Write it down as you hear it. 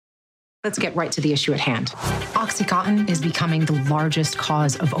Let's get right to the issue at hand. OxyContin is becoming the largest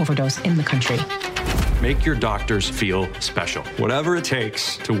cause of overdose in the country. Make your doctors feel special. Whatever it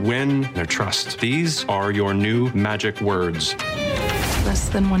takes to win their trust. These are your new magic words. Less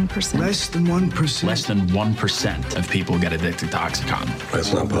than 1%. Less than 1%. Less than 1% of people get addicted to OxyContin.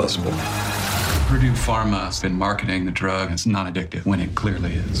 That's not possible. Purdue Pharma has been marketing the drug. It's not addictive when it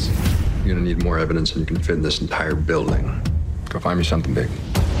clearly is. You're gonna need more evidence than you can fit in this entire building. Go find me something big.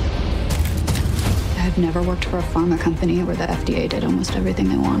 I've never worked for a pharma company where the FDA did almost everything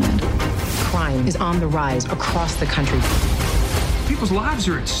they wanted. Crime is on the rise across the country. People's lives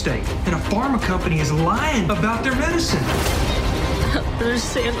are at stake, and a pharma company is lying about their medicine. I don't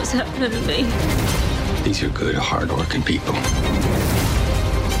understand what's happening to me. These are good, hard-working people.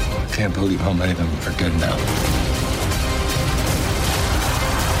 I can't believe how many of them are good now.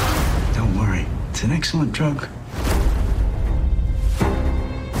 Don't worry, it's an excellent drug.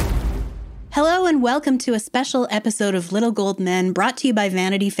 Hello and welcome to a special episode of Little Gold Men brought to you by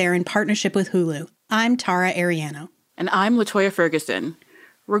Vanity Fair in partnership with Hulu. I'm Tara Ariano. And I'm Latoya Ferguson.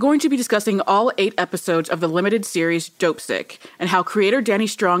 We're going to be discussing all 8 episodes of the limited series Dopesick and how creator Danny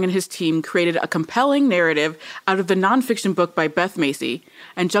Strong and his team created a compelling narrative out of the nonfiction book by Beth Macy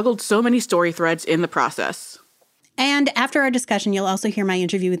and juggled so many story threads in the process. And after our discussion, you'll also hear my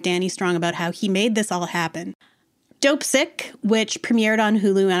interview with Danny Strong about how he made this all happen. Dopesick, which premiered on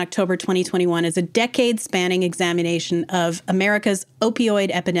Hulu in October 2021, is a decade-spanning examination of America's opioid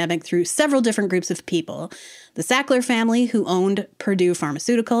epidemic through several different groups of people. The Sackler family, who owned Purdue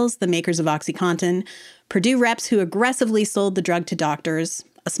Pharmaceuticals, the makers of OxyContin, Purdue reps who aggressively sold the drug to doctors,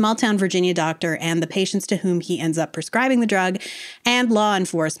 a small-town Virginia doctor and the patients to whom he ends up prescribing the drug, and law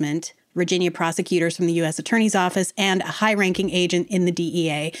enforcement, Virginia prosecutors from the U.S. Attorney's Office, and a high-ranking agent in the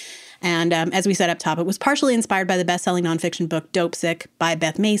DEA. And as we said up top, it was partially inspired by the best-selling nonfiction book Dopesick by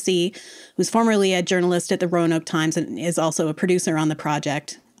Beth Macy, who's formerly a journalist at the Roanoke Times and is also a producer on the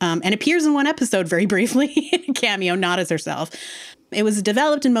project, and appears in one episode very briefly in a cameo, not as herself. It was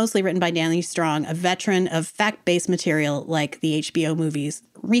developed and mostly written by Danny Strong, a veteran of fact-based material like the HBO movies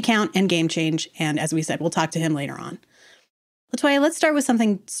Recount and Game Change, and as we said, we'll talk to him later on. Latoya, let's start with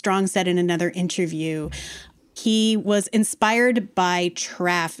something Strong said in another interview. He was inspired by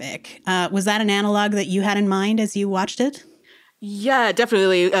Traffic. Was that an analog that you had in mind as you watched it? Yeah,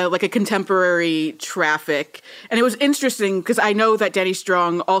 definitely, like a contemporary Traffic. And it was interesting because I know that Danny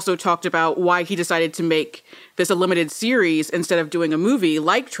Strong also talked about why he decided to make this a limited series instead of doing a movie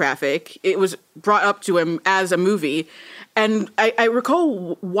like Traffic. It was brought up to him as a movie. And I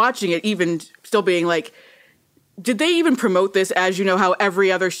recall watching it even still being like, did they even promote this as, you know, how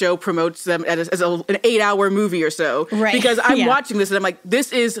every other show promotes them as an 8-hour movie or so? Right. Because I'm watching this and I'm like,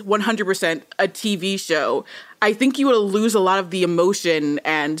 this is 100% a TV show. I think you would lose a lot of the emotion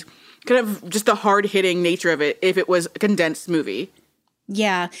and kind of just the hard-hitting nature of it if it was a condensed movie.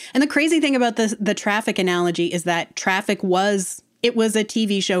 Yeah. And the crazy thing about the Traffic analogy is that Traffic was a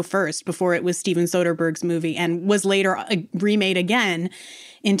TV show first before it was Steven Soderbergh's movie and was later remade again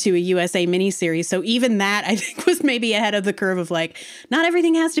into a USA miniseries. So even that, I think, was maybe ahead of the curve of like, not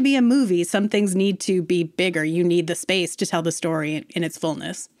everything has to be a movie. Some things need to be bigger. You need the space to tell the story in its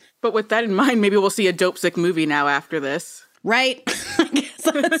fullness. But with that in mind, maybe we'll see a Dopesick movie now after this. Right? I guess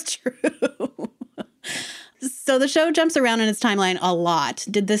that's true. So the show jumps around in its timeline a lot.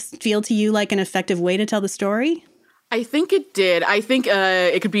 Did this feel to you like an effective way to tell the story? I think it did. I think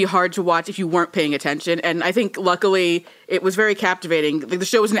it could be hard to watch if you weren't paying attention. And I think, luckily, it was very captivating. Like, the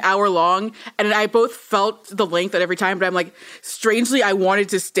show was an hour long, and I both felt the length at every time, but I'm like, strangely, I wanted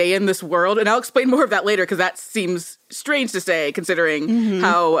to stay in this world. And I'll explain more of that later, because that seems strange to say, considering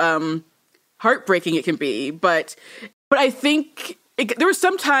how heartbreaking it can be. But I think there were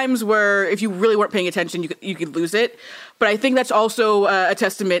some times where if you really weren't paying attention, you could lose it. But I think that's also a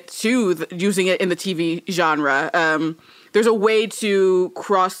testament to using it in the TV genre. There's a way to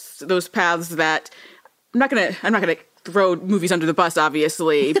cross those paths that I'm not gonna throw movies under the bus,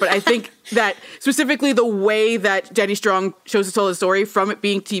 obviously, but I think that specifically the way that Danny Strong chose to tell the story, from it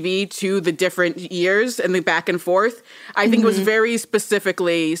being TV to the different years and the back and forth, I think it was very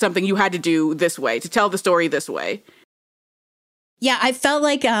specifically something you had to do this way, to tell the story this way. Yeah, I felt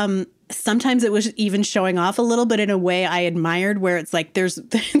like sometimes it was even showing off a little bit in a way I admired, where it's like there's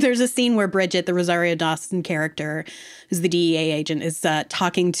a scene where Bridget, the Rosario Dawson character, who's the DEA agent, is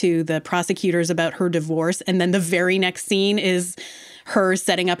talking to the prosecutors about her divorce. And then the very next scene is her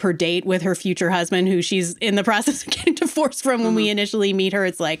setting up her date with her future husband, who she's in the process of getting divorced from when we initially meet her.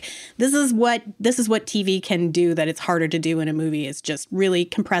 It's like, this is what TV can do that it's harder to do in a movie, is just really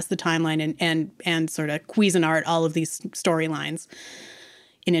compress the timeline and sort of Cuisinart all of these storylines.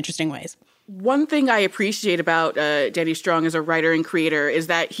 in interesting ways. One thing I appreciate about Danny Strong as a writer and creator is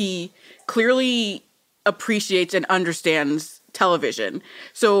that he clearly appreciates and understands television.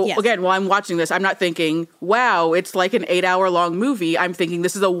 So again, while I'm watching this, I'm not thinking, wow, it's like an 8-hour-long movie. I'm thinking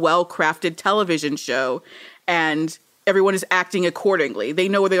this is a well-crafted television show, and everyone is acting accordingly. They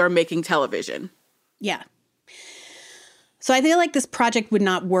know they are making television. Yeah. So I feel like this project would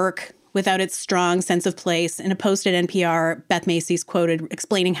not work without its strong sense of place. In a post at NPR, Beth Macy's quoted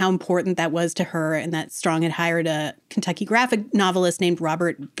explaining how important that was to her, and that Strong had hired a Kentucky graphic novelist named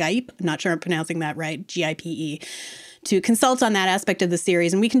Robert Gipe, I'm not sure I'm pronouncing that right, Gipe, to consult on that aspect of the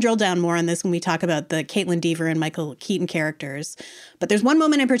series. And we can drill down more on this when we talk about the Caitlin Dever and Michael Keaton characters. But there's one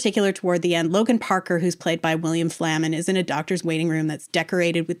moment in particular toward the end. Logan Parker, who's played by William Flamen, is in a doctor's waiting room that's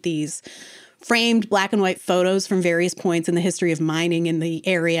decorated with these framed black and white photos from various points in the history of mining in the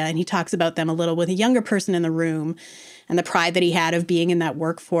area. And he talks about them a little with a younger person in the room and the pride that he had of being in that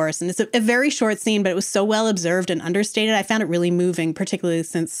workforce. And it's a very short scene, but it was so well observed and understated. I found it really moving, particularly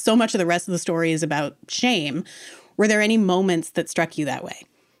since so much of the rest of the story is about shame. Were there any moments that struck you that way?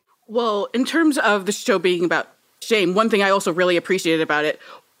 Well, in terms of the show being about shame, one thing I also really appreciated about it,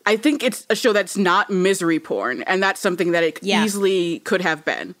 I think it's a show that's not misery porn. And that's something that it easily could have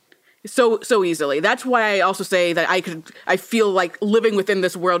been. So easily. That's why I also say that I feel like living within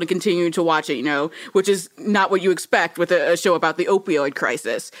this world and continuing to watch it, you know, which is not what you expect with a show about the opioid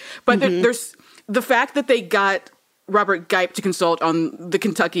crisis. But there's the fact that they got Robert Gipe to consult on the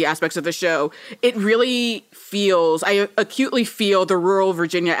Kentucky aspects of the show. It really feels, I acutely feel the rural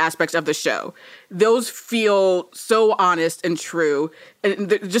Virginia aspects of the show. Those feel so honest and true.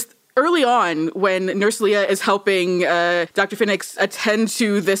 And just early on, when Nurse Leah is helping Dr. Phoenix attend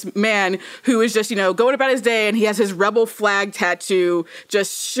to this man who is just, you know, going about his day, and he has his rebel flag tattoo,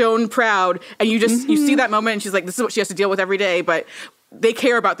 just shown proud, and you just you see that moment, and she's like, this is what she has to deal with every day, but they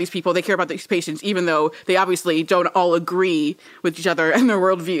care about these people, they care about these patients, even though they obviously don't all agree with each other and their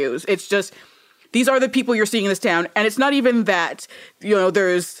worldviews. It's just, these are the people you're seeing in this town, and it's not even that, you know,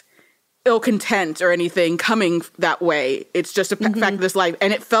 there's ill content or anything coming that way. It's just a fact of this life.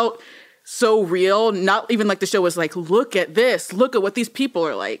 And it felt so real, not even like the show was like, look at this, look at what these people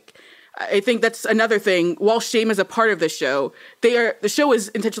are like. I think that's another thing. While shame is a part of the show, the show is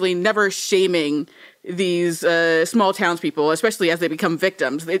intentionally never shaming these small townspeople, especially as they become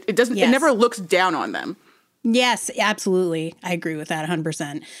victims. It doesn't. It never looks down on them. Yes, absolutely. I agree with that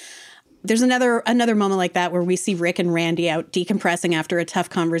 100%. There's another moment like that where we see Rick and Randy out decompressing after a tough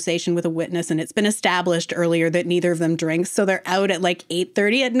conversation with a witness, and it's been established earlier that neither of them drinks, so they're out at like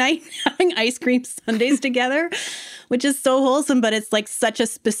 8:30 at night having ice cream sundaes together, which is so wholesome, but it's like such a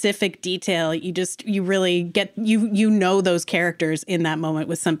specific detail. You really get you know those characters in that moment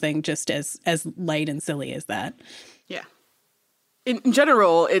with something just as light and silly as that. Yeah. In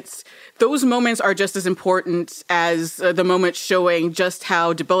general, those moments are just as important as the moments showing just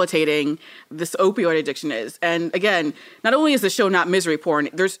how debilitating this opioid addiction is. And again, not only is the show not misery porn,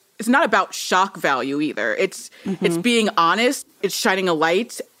 it's not about shock value either. It's being honest, it's shining a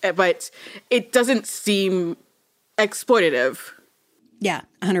light, but it doesn't seem exploitative. Yeah,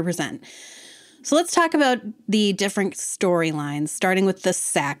 100%. So let's talk about the different storylines, starting with the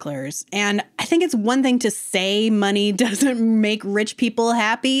Sacklers. And I think it's one thing to say money doesn't make rich people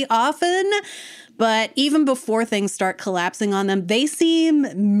happy often, but even before things start collapsing on them, they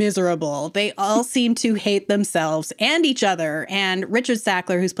seem miserable. They all seem to hate themselves and each other. And Richard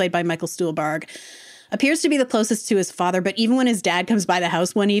Sackler, who's played by Michael Stuhlbarg, appears to be the closest to his father, but even when his dad comes by the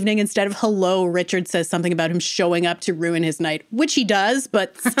house one evening, instead of hello, Richard says something about him showing up to ruin his night, which he does,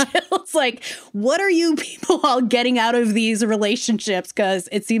 but still it's like, what are you people all getting out of these relationships? Because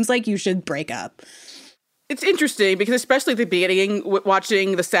it seems like you should break up. It's interesting because especially at the beginning,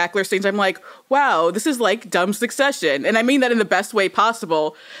 watching the Sackler scenes, I'm like, wow, this is like dumb Succession. And I mean that in the best way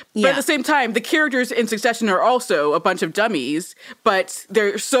possible. But at the same time, the characters in Succession are also a bunch of dummies, but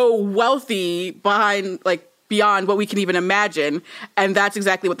they're so wealthy beyond what we can even imagine. And that's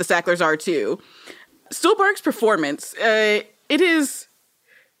exactly what the Sacklers are too. Stuhlbarg's performance, it is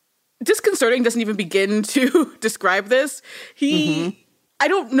disconcerting, doesn't even begin to describe this. I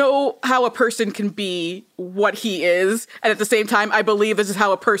don't know how a person can be what he is. And at the same time, I believe this is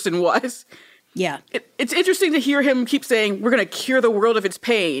how a person was. Yeah. It's interesting to hear him keep saying, we're going to cure the world of its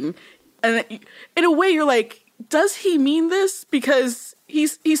pain. And in a way, you're like, does he mean this? Because he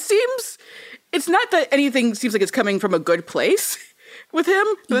seems, it's not that anything seems like it's coming from a good place with him.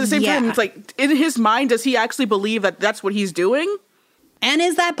 But at the same time, it's like, in his mind, does he actually believe that that's what he's doing? And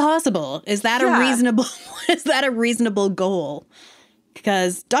is that possible? Is that a reasonable goal?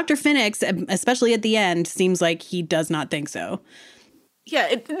 Because Dr. Phoenix, especially at the end, seems like he does not think so. Yeah,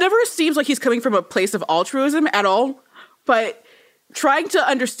 it never seems like he's coming from a place of altruism at all, but trying to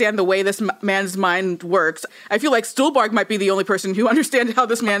understand the way this man's mind works, I feel like Stuhlbarg might be the only person who understands how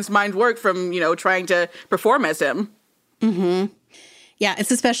this man's mind worked from, trying to perform as him. Mm-hmm. Yeah,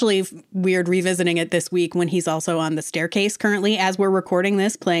 it's especially weird revisiting it this week when he's also on The Staircase currently, as we're recording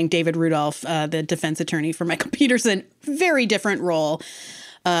this, playing David Rudolph, the defense attorney for Michael Peterson. Very different role.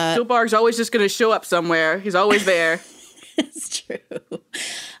 Stuhlbarg's always just going to show up somewhere. He's always there. It's true.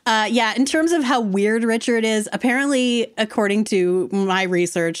 Yeah, in terms of how weird Richard is, apparently, according to my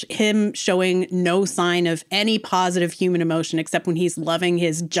research, him showing no sign of any positive human emotion except when he's loving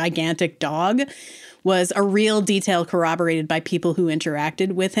his gigantic dog was a real detail corroborated by people who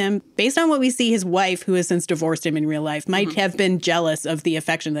interacted with him. Based on what we see, his wife, who has since divorced him in real life, might have been jealous of the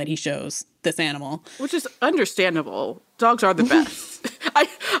affection that he shows this animal. Which is understandable. Dogs are the best.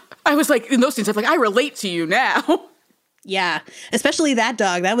 I was like, in those scenes, I'm like, I relate to you now. Yeah, especially that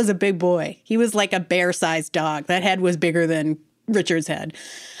dog. That was a big boy. He was like a bear-sized dog. That head was bigger than Richard's head.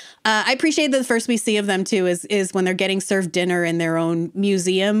 I appreciate that the first we see of them, too, is when they're getting served dinner in their own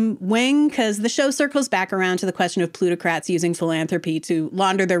museum wing, because the show circles back around to the question of plutocrats using philanthropy to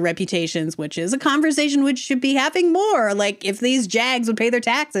launder their reputations, which is a conversation which should be having more. Like, if these jags would pay their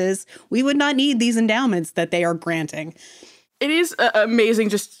taxes, we would not need these endowments that they are granting. It is amazing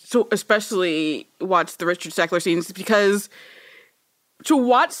just to especially watch the Richard Sackler scenes, because to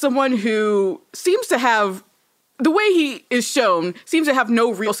watch someone who seems to have, the way he is shown, seems to have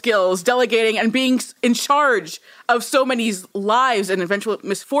no real skills, delegating and being in charge of so many lives and eventual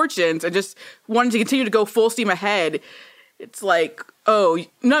misfortunes and just wanting to continue to go full steam ahead. It's like, oh,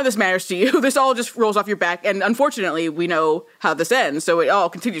 none of this matters to you. This all just rolls off your back. And unfortunately, we know how this ends. So it all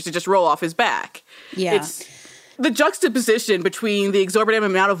continues to just roll off his back. Yeah. It's the juxtaposition between the exorbitant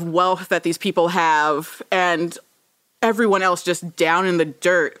amount of wealth that these people have and everyone else just down in the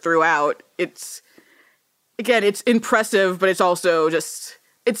dirt throughout. It's impressive, but it's also just,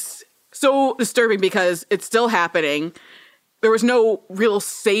 it's so disturbing because it's still happening. There was no real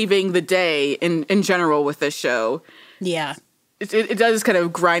saving the day in general with this show. Yeah. It does kind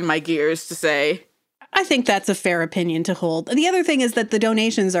of grind my gears to say. I think that's a fair opinion to hold. The other thing is that the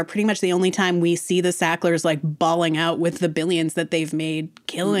donations are pretty much the only time we see the Sacklers like bawling out with the billions that they've made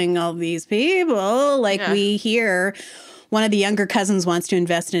killing all these people. Like we hear one of the younger cousins wants to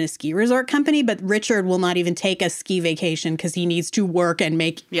invest in a ski resort company, but Richard will not even take a ski vacation because he needs to work and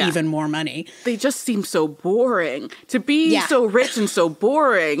make even more money. They just seem so boring. To be so rich and so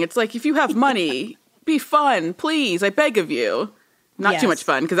boring. It's like, if you have money, be fun, please. I beg of you. Not too much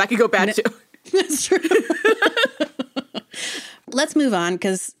fun, because that could go bad too. That's true. Let's move on,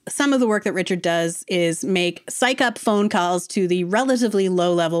 because some of the work that Richard does is make psych-up phone calls to the relatively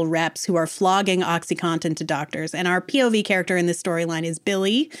low-level reps who are flogging OxyContin to doctors. And our POV character in this storyline is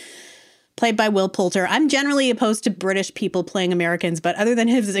Billy, played by Will Poulter. I'm generally opposed to British people playing Americans, but other than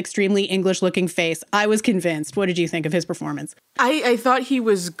his extremely English-looking face, I was convinced. What did you think of his performance? I thought he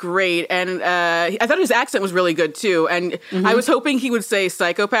was great, and I thought his accent was really good, too. And I was hoping he would say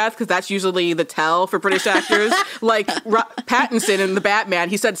psychopath, because that's usually the tell for British actors. Like Pattinson in The Batman,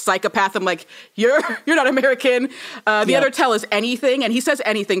 he said psychopath. I'm like, you're not American. The other tell is anything, and he says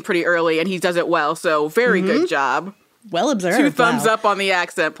anything pretty early, and he does it well. So very good job. Well observed. 2 thumbs up on the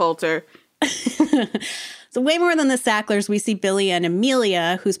accent, Poulter. So way more than the Sacklers, we see Billy and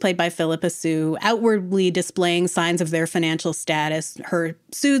Amelia, who's played by Philippa Sue, outwardly displaying signs of their financial status, her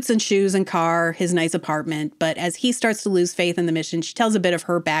suits and shoes and car, his nice apartment. But as he starts to lose faith in the mission, she tells a bit of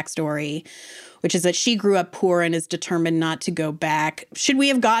her backstory, which is that she grew up poor and is determined not to go back. Should we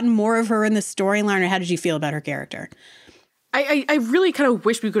have gotten more of her in the storyline, or how did you feel about her character? I really kind of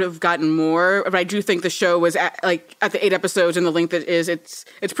wish we could have gotten more, but I do think the show was at the 8 episodes and the length it is, it's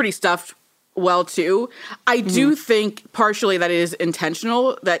pretty stuffed well too. I do think partially that it is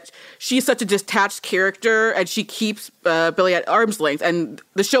intentional, that she's such a detached character and she keeps Billy at arm's length, and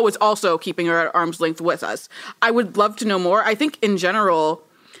the show is also keeping her at arm's length with us. I would love to know more. I think in general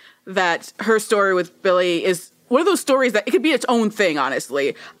that her story with Billy is one of those stories that it could be its own thing,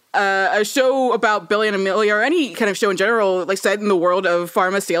 honestly. A show about Billy and Amelia, or any kind of show in general, like set in the world of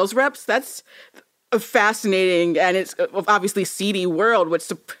pharma sales reps, that's a fascinating and it's obviously seedy world,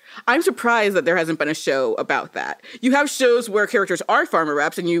 which I'm surprised that there hasn't been a show about that. You have shows where characters are pharma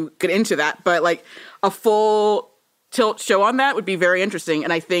reps and you get into that, but like a full tilt show on that would be very interesting.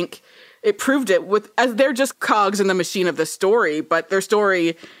 And I think it proved it as they're just cogs in the machine of the story, but their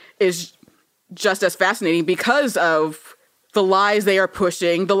story is just as fascinating because of the lies they are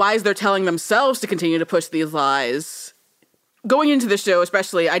pushing, the lies they're telling themselves to continue to push these lies. going into the show,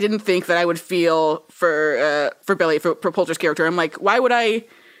 especially, I didn't think that I would feel for Billy, for Poulter's character. I'm like, why would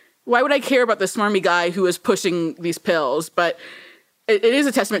I care about the smarmy guy who is pushing these pills? But it is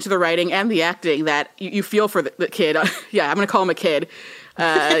a testament to the writing and the acting that you feel for the kid. Yeah, I'm going to call him a kid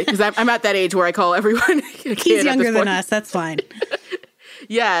because I'm at that age where I call everyone a kid. He's younger than us. That's fine.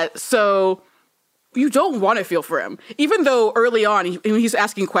 Yeah, so you don't want to feel for him. Even though early on he's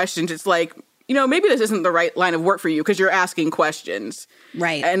asking questions, it's like, maybe this isn't the right line of work for you because you're asking questions.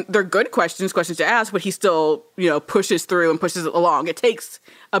 Right. And they're good questions to ask, but he still, pushes through and pushes it along. It takes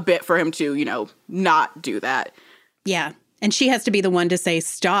a bit for him to, not do that. Yeah. And she has to be the one to say,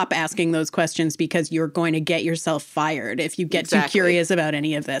 stop asking those questions because you're going to get yourself fired if you get too curious about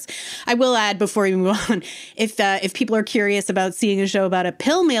any of this. I will add before we move on, if people are curious about seeing a show about a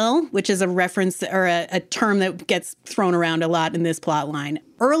pill mill, which is a reference or a term that gets thrown around a lot in this plot line,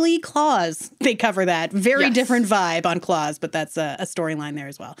 early Claws, they cover that. Very different vibe on Claws, but that's a storyline there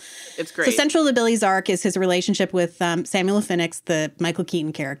as well. It's great. So central to Billy's arc is his relationship with Samuel Phoenix, the Michael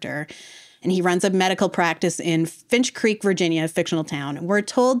Keaton character. And he runs a medical practice in Finch Creek, Virginia, a fictional town. We're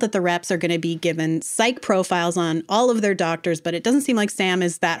told that the reps are going to be given psych profiles on all of their doctors, but it doesn't seem like Sam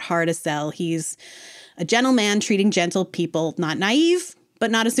is that hard to sell. He's a gentleman treating gentle people, not naive,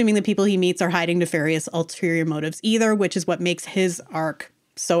 but not assuming the people he meets are hiding nefarious ulterior motives either, which is what makes his arc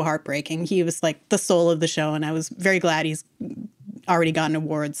so heartbreaking. He was like the soul of the show, and I was very glad he's already gotten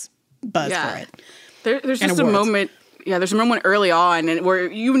awards buzz for it. There's just a moment... Yeah, there's a moment early on and where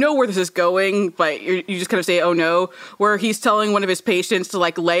where this is going, but you just kind of say, oh no, where he's telling one of his patients to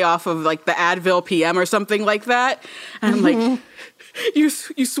lay off of the Advil PM or something like that. And I'm like, you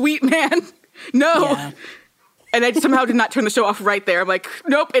sweet man, no. Yeah. And I somehow did not turn the show off right there. I'm like,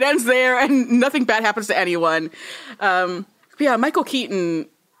 nope, it ends there and nothing bad happens to anyone. Yeah, Michael Keaton,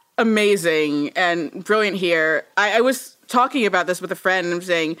 amazing and brilliant here. I was talking about this with a friend and I'm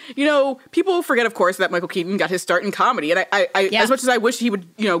saying, people forget, of course, that Michael Keaton got his start in comedy. And I as much as I wish he would,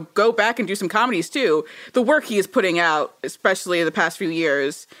 go back and do some comedies too, the work he is putting out, especially the past few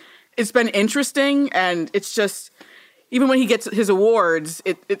years, it's been interesting. And it's just, even when he gets his awards,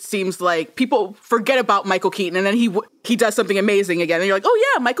 it seems like people forget about Michael Keaton and then he does something amazing again. And you're like,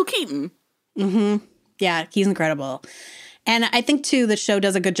 oh yeah, Michael Keaton. Mm-hmm. Yeah, he's incredible. And I think, too, the show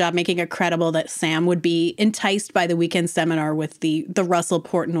does a good job making it credible that Sam would be enticed by the weekend seminar with the Russell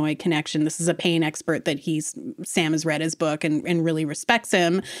Portnoy connection. This is a pain expert that Sam has read his book and really respects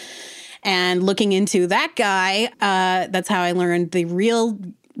him. And looking into that guy, that's how I learned the real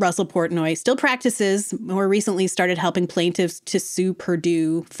Russell Portnoy still practices, more recently started helping plaintiffs to sue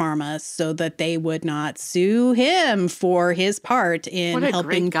Purdue Pharma so that they would not sue him for his part in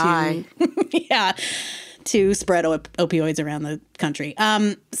helping to... Yeah. To spread opioids around the country.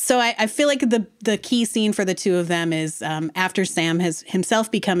 So I feel like the key scene for the two of them is after Sam has himself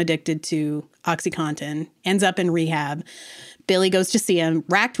become addicted to OxyContin, ends up in rehab, Billy goes to see him,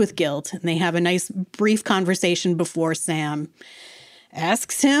 racked with guilt, and they have a nice brief conversation before Sam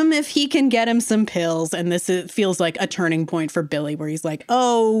asks him if he can get him some pills. And feels like a turning point for Billy where he's like,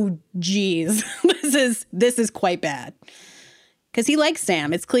 oh, geez, this is quite bad. Because he likes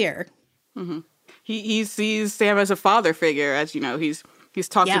Sam, it's clear. Mm-hmm. He sees Sam as a father figure, as he's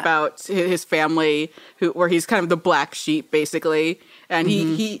talked about his family, where he's kind of the black sheep, basically, and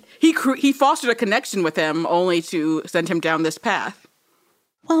he fostered a connection with him, only to send him down this path.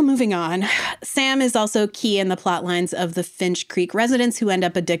 Well, moving on, Sam is also key in the plot lines of the Finch Creek residents who end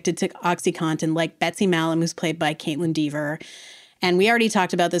up addicted to OxyContin, like Betsy Malum, who's played by Caitlin Dever. And we already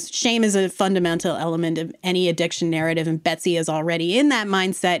talked about this. Shame is a fundamental element of any addiction narrative, and Betsy is already in that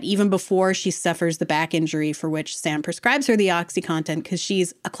mindset even before she suffers the back injury for which Sam prescribes her the OxyContin, because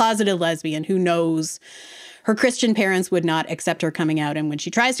she's a closeted lesbian who knows her Christian parents would not accept her coming out, and when she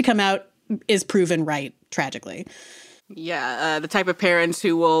tries to come out, is proven right, tragically. Yeah, the type of parents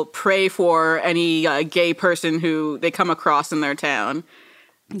who will pray for any gay person who they come across in their town.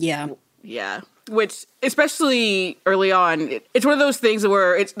 Yeah. Yeah. Which, especially early on, it's one of those things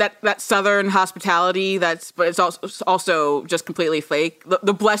where it's that Southern hospitality but it's also just completely fake.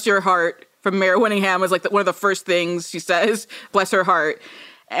 The bless your heart from Mare Winningham is like one of the first things she says, bless her heart.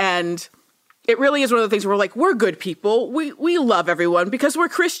 And it really is one of the things where we're good people. We love everyone because we're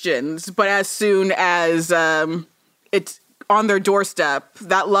Christians. But as soon as it's on their doorstep,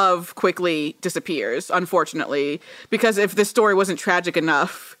 that love quickly disappears, unfortunately. Because if this story wasn't tragic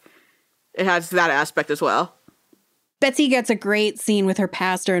enough, it has that aspect as well. Betsy gets a great scene with her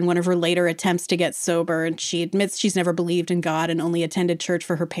pastor in one of her later attempts to get sober, and she admits she's never believed in God and only attended church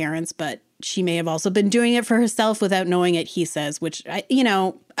for her parents, but she may have also been doing it for herself without knowing it, he says, which, I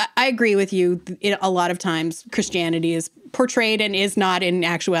agree with you. A lot of times Christianity is portrayed and is not in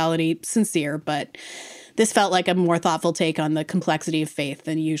actuality sincere, but this felt like a more thoughtful take on the complexity of faith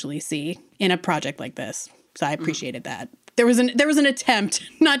than you usually see in a project like this. So I appreciated that. There was an attempt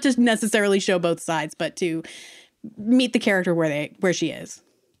not to necessarily show both sides, but to meet the character where she is.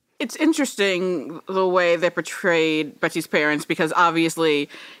 It's interesting the way they portrayed Betsy's parents, because obviously,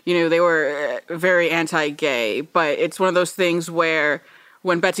 they were very anti-gay, but it's one of those things where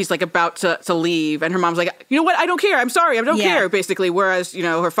when Betsy's like about to leave and her mom's like, you know what, I don't care, I'm sorry, I don't care, basically, whereas,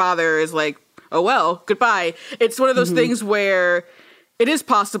 her father is like, oh, well, goodbye. It's one of those things where it is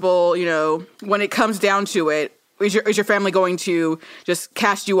possible, when it comes down to it, is your family going to just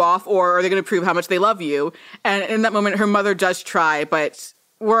cast you off, or are they going to prove how much they love you? And in that moment, her mother does try, but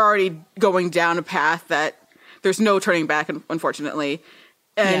we're already going down a path that there's no turning back, unfortunately.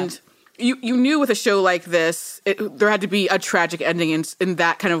 And you knew with a show like this, there had to be a tragic ending in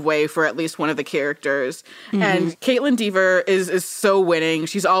that kind of way for at least one of the characters. Mm-hmm. And Kaitlyn Dever is so winning.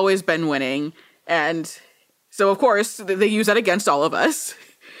 She's always been winning. And so, of course, they use that against all of us.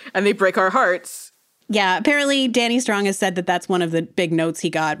 And they break our hearts. Yeah, apparently Danny Strong has said that that's one of the big notes he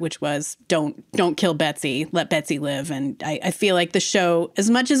got, which was don't kill Betsy, let Betsy live. And I feel like the show, as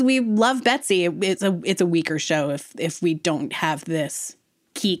much as we love Betsy, it's a weaker show if we don't have this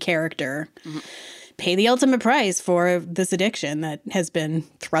key character pay the ultimate price for this addiction that has been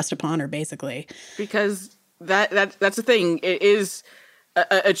thrust upon her, basically. Because that's the thing. It is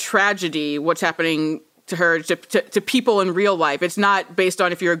a tragedy what's happening to her, to people in real life. It's not based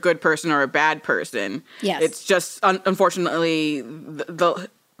on if you're a good person or a bad person. Yes. It's just, unfortunately, the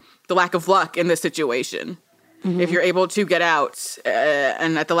lack of luck in this situation. Mm-hmm. If you're able to get out,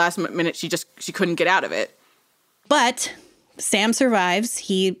 and at the last minute, she couldn't get out of it. But Sam survives.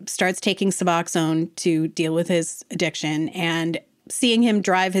 He starts taking Suboxone to deal with his addiction, and seeing him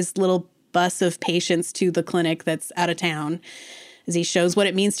drive his little bus of patients to the clinic that's out of town, as he shows what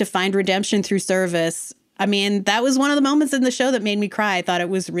it means to find redemption through service. I mean, that was one of the moments in the show that made me cry. I thought it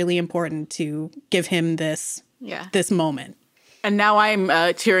was really important to give him this moment. And now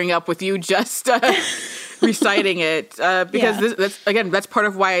I'm tearing up with you just reciting it, because that's part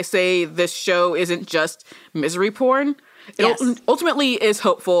of why I say this show isn't just misery porn. It ultimately is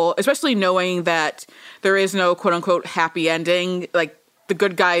hopeful, especially knowing that there is no quote unquote happy ending. Like, the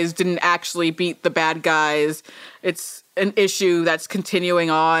good guys didn't actually beat the bad guys. It's an issue that's continuing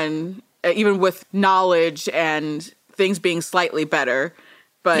on, even with knowledge and things being slightly better.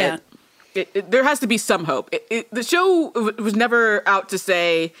 But there has to be some hope. The show was never out to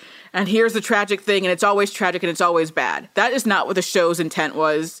say, and here's the tragic thing, and it's always tragic and it's always bad. That is not what the show's intent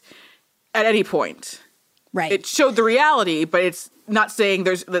was at any point. Right. It showed the reality, but it's not saying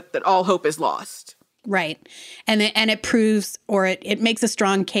that all hope is lost. Right. And it proves, or it makes a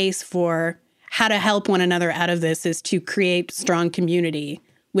strong case for how to help one another out of this is to create strong community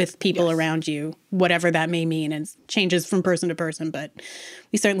with people around you, whatever that may mean. And it changes from person to person, but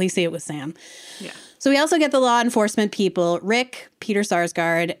we certainly see it with Sam. Yeah. So we also get the law enforcement people, Rick, Peter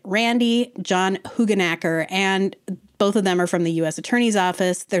Sarsgaard, Randy, John Hugenacker, and both of them are from the U.S. Attorney's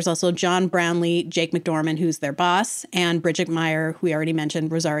Office. There's also John Brownlee, Jake McDorman, who's their boss, and Bridget Meyer, who we already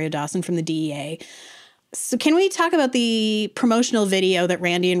mentioned, Rosario Dawson from the DEA. So can we talk about the promotional video that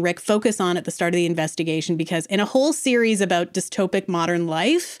Randy and Rick focus on at the start of the investigation? Because in a whole series about dystopic modern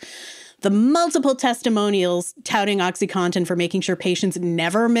life, the multiple testimonials touting OxyContin for making sure patients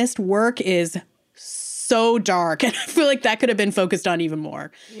never missed work is so dark. And I feel like that could have been focused on even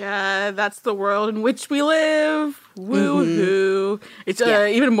more. Yeah, that's the world in which we live. Woo-hoo. Mm-hmm. It's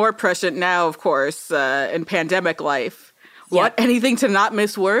even more prescient now, of course, in pandemic life. What? Anything to not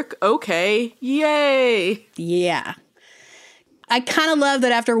miss work? Okay. Yay. Yeah. I kind of love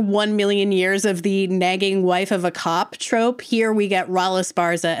that after 1 million years of the nagging wife of a cop trope, here we get Raul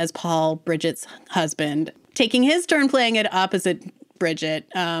Esparza as Paul, Bridget's husband, taking his turn playing it opposite Bridget.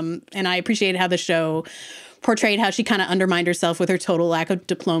 And I appreciate how the show portrayed how she kind of undermined herself with her total lack of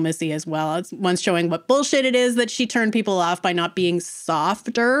diplomacy as well. It's once showing what bullshit it is that she turned people off by not being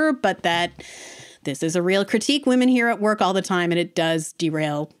softer, but that this is a real critique women hear at work all the time, and it does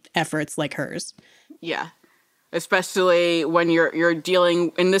derail efforts like hers. Yeah, especially when you're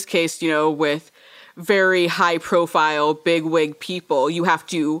dealing, in this case, with very high-profile, big-wig people. You have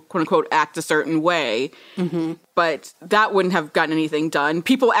to, quote-unquote, act a certain way. Mm-hmm. But that wouldn't have gotten anything done.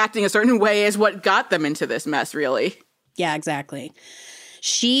 People acting a certain way is what got them into this mess, really. Yeah, exactly.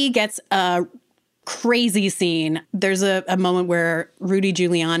 She gets a crazy scene. There's a moment where Rudy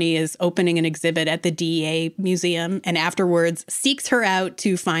Giuliani is opening an exhibit at the DEA museum and afterwards seeks her out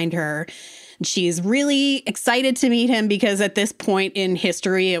to find her. She's really excited to meet him because at this point in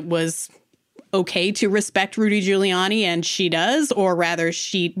history, it was okay to respect Rudy Giuliani, and she does, or rather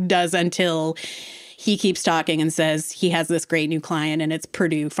she does until he keeps talking and says he has this great new client and it's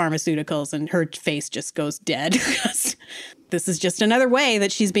Purdue Pharmaceuticals, and her face just goes dead. This is just another way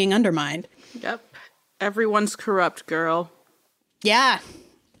that she's being undermined. Yep. Everyone's corrupt, girl. Yeah.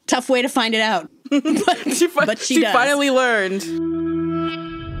 Tough way to find it out. But she does. Finally learned.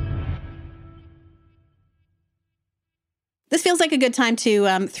 This feels like a good time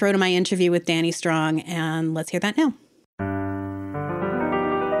to throw to my interview with Danny Strong, and let's hear that now.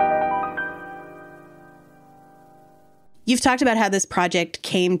 You've talked about how this project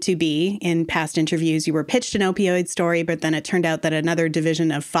came to be in past interviews. You were pitched an opioid story, but then it turned out that another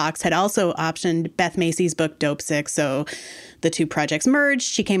division of Fox had also optioned Beth Macy's book, Dopesick. So the two projects merged.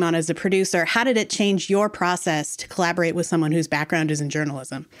 She came on as a producer. How did it change your process to collaborate with someone whose background is in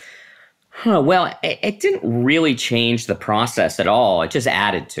journalism? Well, it didn't really change the process at all. It just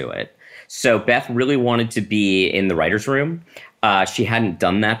added to it. So Beth really wanted to be in the writer's room. She hadn't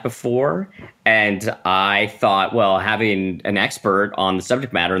done that before. And I thought, well, having an expert on the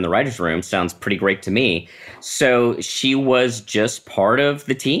subject matter in the writer's room sounds pretty great to me. So she was just part of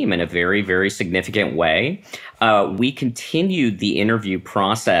the team in a very, very significant way. We continued the interview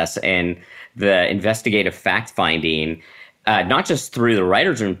process and the investigative fact-finding, not just through the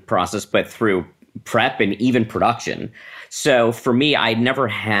writer's room process, but through prep and even production. So for me, I never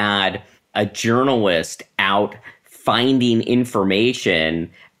had a journalist out finding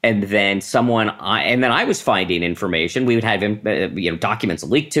information and then I was finding information. We would have documents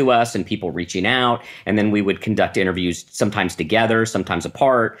leaked to us and people reaching out, and then we would conduct interviews sometimes together, sometimes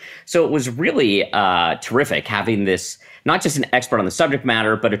apart. So it was really terrific having this, not just an expert on the subject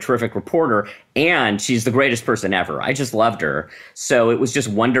matter, but a terrific reporter, and she's the greatest person ever. I just loved her. So it was just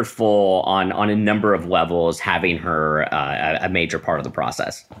wonderful on a number of levels having her a major part of the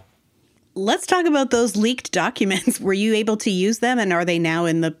process. Let's talk about those leaked documents. Were you able to use them, and are they now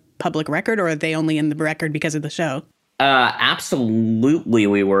in the public record, or are they only in the record because of the show? Absolutely,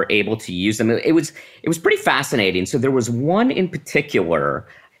 we were able to use them. It was pretty fascinating. So there was one in particular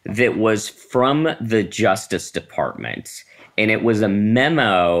that was from the Justice Department, and it was a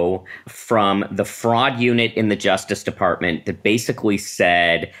memo from the fraud unit in the Justice Department that basically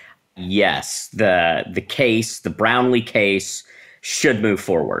said, yes, the case, the Brownlee case, should move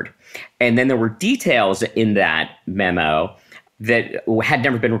forward. And then there were details in that memo that had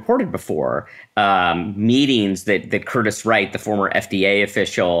never been reported before. Meetings that Curtis Wright, the former FDA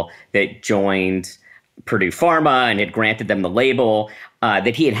official that joined Purdue Pharma and had granted them the label,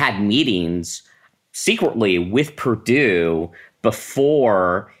 that he had had meetings secretly with Purdue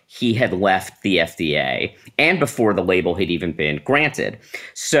before he had left the FDA and before the label had even been granted.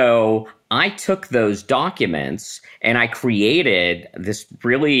 So I took those documents and I created this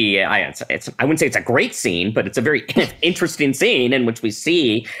really, I wouldn't say it's a great scene, but it's a very interesting scene in which we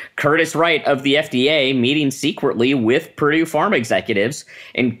see Curtis Wright of the FDA meeting secretly with Purdue Pharma executives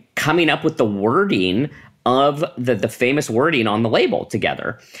and coming up with the wording of the famous wording on the label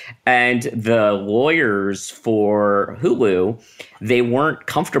together. And the lawyers for Hulu, they weren't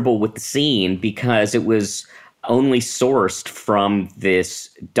comfortable with the scene because it was only sourced from this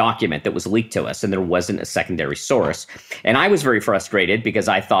document that was leaked to us, and there wasn't a secondary source. And I was very frustrated because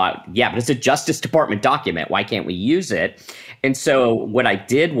I thought, yeah, but it's a Justice Department document. Why can't we use it? And so what I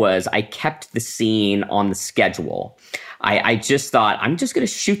did was I kept the scene on the schedule. I just thought, I'm just going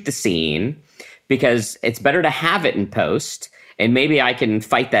to shoot the scene because it's better to have it in post, and maybe I can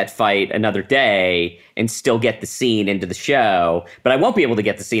fight that fight another day and still get the scene into the show. But I won't be able to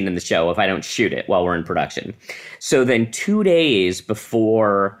get the scene in the show if I don't shoot it while we're in production. So then 2 days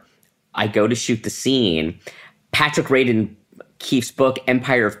before I go to shoot the scene, Patrick Radden Keefe's book,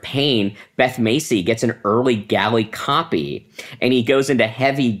 Empire of Pain, Beth Macy gets an early galley copy, and he goes into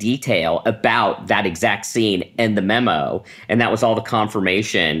heavy detail about that exact scene and the memo. And that was all the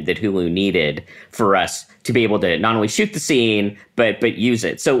confirmation that Hulu needed for us to be able to not only shoot the scene, but use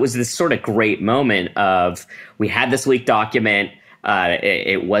it. So it was this sort of great moment of, we had this leaked document.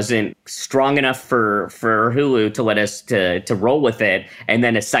 It wasn't strong enough for Hulu to let us to roll with it. And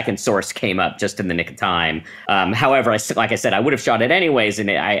then a second source came up just in the nick of time. However, like I said, I would have shot it anyways, and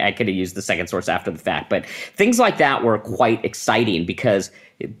I could have used the second source after the fact. But things like that were quite exciting because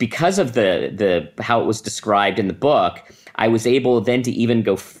of the how it was described in the book. I was able then to even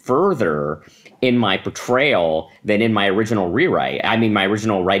go further in my portrayal than in my original rewrite. I mean, my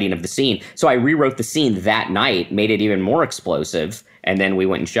original writing of the scene. So I rewrote the scene that night, made it even more explosive, and then we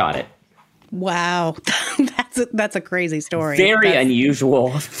went and shot it. Wow. That's a crazy story. Very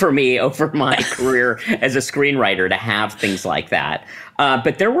unusual for me over my career as a screenwriter to have things like that.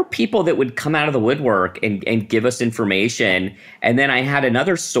 But there were people that would come out of the woodwork and give us information. And then I had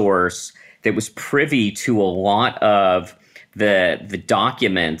another source that was privy to a lot of the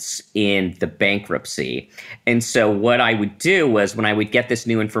documents in the bankruptcy. And so what I would do was when I would get this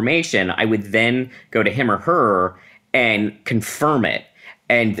new information, I would then go to him or her and confirm it.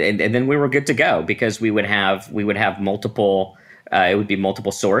 And then we were good to go because we would have multiple, it would be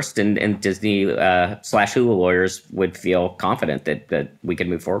multiple sourced and Disney / Hulu lawyers would feel confident that we could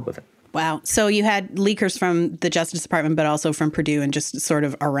move forward with it. Wow. So you had leakers from the Justice Department, but also from Purdue and just sort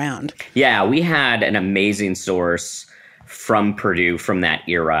of around. Yeah, we had an amazing source from Purdue from that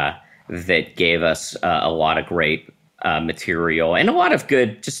era that gave us a lot of great material and a lot of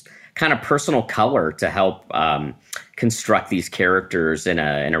good just kind of personal color to help construct these characters in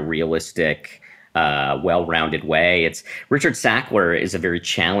a realistic, well-rounded way. Richard Sackler is a very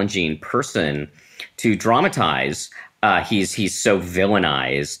challenging person to dramatize. He's so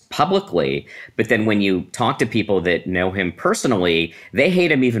villainized publicly, but then when you talk to people that know him personally, they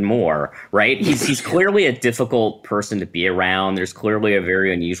hate him even more, right? He's clearly a difficult person to be around. There's clearly a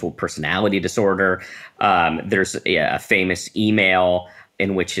very unusual personality disorder. There's a famous email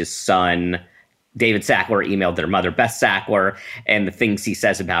in which his son, David Sackler, emailed their mother, Beth Sackler, and the things he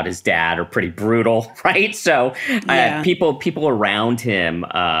says about his dad are pretty brutal, right? So people around him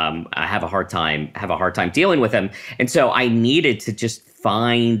have a hard time dealing with him. And so I needed to just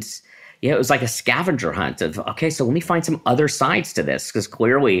find, it was like a scavenger hunt of, okay, so let me find some other sides to this, because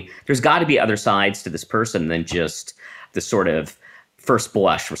clearly there's got to be other sides to this person than just the sort of first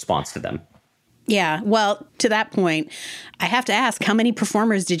blush response to them. Yeah. Well, to that point, I have to ask, how many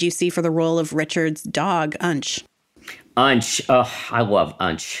performers did you see for the role of Richard's dog, Unch? Unch. Oh, I love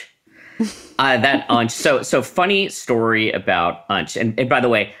Unch. That Unch. So funny story about Unch. And by the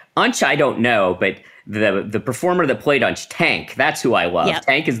way, Unch, I don't know, but the performer that played Unch, Tank, that's who I love. Yep.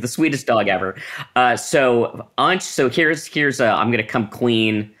 Tank is the sweetest dog ever. So Unch, here's I'm going to come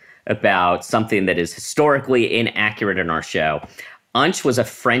clean about something that is historically inaccurate in our show. Unch was a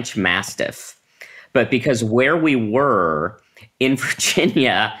French Mastiff. But because where we were in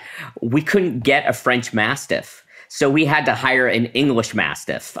Virginia, we couldn't get a French Mastiff. So we had to hire an English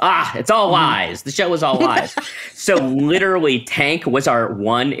Mastiff. It's all lies. The show was all lies. So literally Tank was our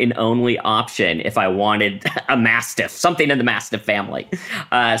one and only option if I wanted a Mastiff, something in the Mastiff family.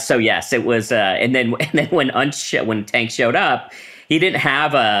 So yes, it was. And then when Tank showed up, he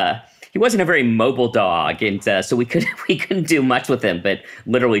wasn't a very mobile dog. And so we couldn't do much with him, but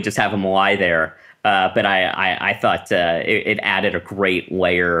literally just have him lie there. But I thought it added a great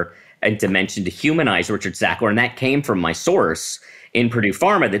layer and dimension to humanize Richard Sackler. And that came from my source in Purdue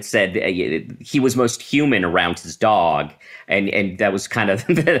Pharma that said he was most human around his dog. And that was kind of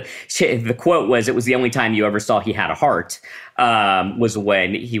the quote was, it was the only time you ever saw he had a heart, was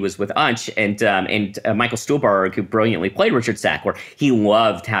when he was with Unch. And Michael Stuhlbarg, who brilliantly played Richard Sackler, he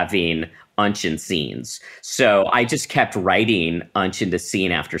loved having Unch in scenes. So I just kept writing Unch into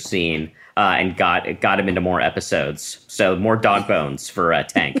scene after scene. And got him into more episodes. So more dog bones for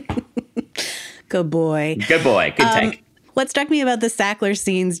Tank. Good boy. Good Tank. What struck me about the Sackler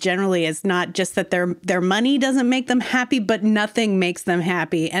scenes generally is not just that their money doesn't make them happy, but nothing makes them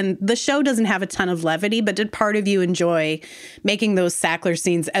happy. And the show doesn't have a ton of levity, but did part of you enjoy making those Sackler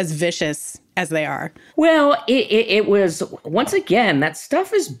scenes as vicious as they are? Well, it was, once again, that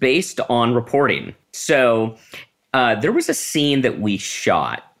stuff is based on reporting. So there was a scene that we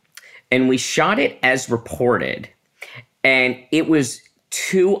shot. And we shot it as reported, and it was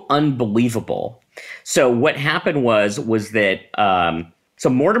too unbelievable. So what happened was that so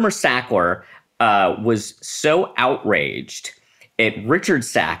Mortimer Sackler was so outraged at Richard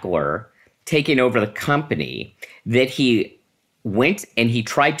Sackler taking over the company that he went and he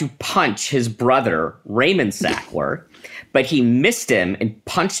tried to punch his brother, Raymond Sackler, but he missed him and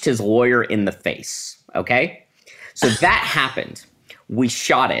punched his lawyer in the face, okay? So that happened. We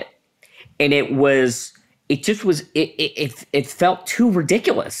shot it. And it felt too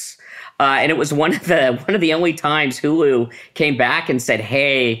ridiculous. And it was one of the only times Hulu came back and said,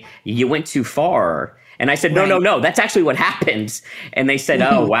 hey, you went too far. And I said, no, that's actually what happened. And they said,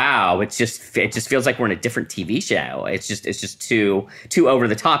 oh, wow, it just feels like we're in a different TV show. It's just too over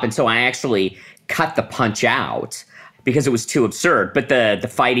the top. And so I actually cut the punch out. because it was too absurd. But the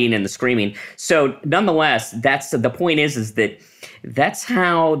fighting and the screaming. So nonetheless, that's the point is that that's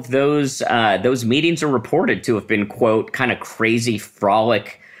how those meetings are reported to have been, quote, kind of crazy,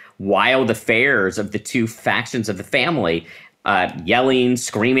 frolic, wild affairs of the two factions of the family, yelling,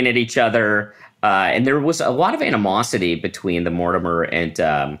 screaming at each other. And there was a lot of animosity between the Mortimer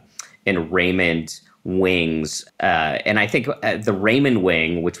and Raymond wings. And I think the Raymond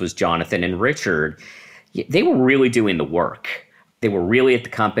wing, which was Jonathan and Richard, they were really doing the work. They were really at the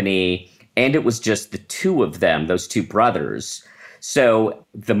company, and it was just the two of them, those two brothers. So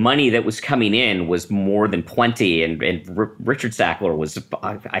the money that was coming in was more than plenty, and Richard Sackler was,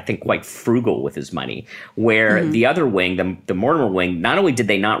 I think, quite frugal with his money, where the other wing, the Mortimer wing, not only did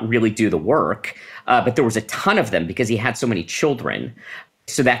they not really do the work, but there was a ton of them because he had so many children.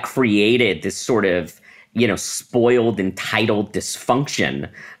 So that created this sort of, spoiled, entitled dysfunction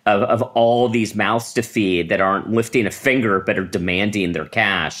of all these mouths to feed that aren't lifting a finger but are demanding their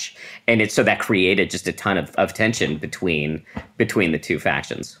cash. And so that created just a ton of tension between the two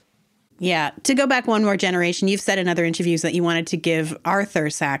factions. Yeah. To go back one more generation, you've said in other interviews that you wanted to give Arthur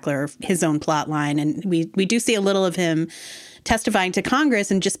Sackler his own plot line. And we do see a little of him testifying to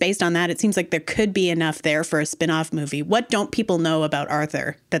Congress. And just based on that, it seems like there could be enough there for a spin-off movie. What don't people know about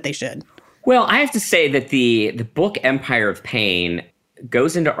Arthur that they should? Well, I have to say that the book Empire of Pain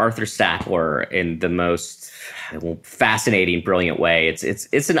goes into Arthur Sackler in the most fascinating, brilliant way.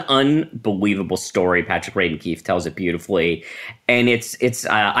 It's an unbelievable story. Patrick Radden Keefe tells it beautifully, and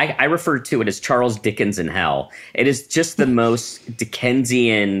I refer to it as Charles Dickens in hell. It is just the most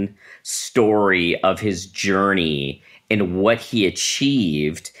Dickensian story of his journey and what he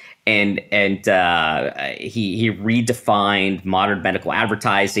achieved. And he redefined modern medical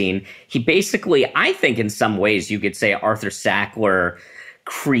advertising. He basically, I think in some ways you could say Arthur Sackler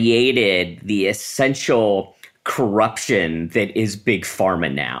created the essential corruption that is Big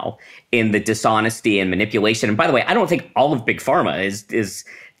Pharma now, in the dishonesty and manipulation. And by the way, I don't think all of Big Pharma is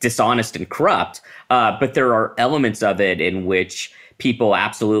dishonest and corrupt, but there are elements of it in which people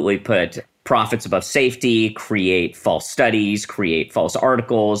absolutely put profits above safety, create false studies, create false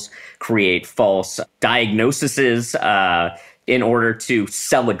articles, create false diagnoses in order to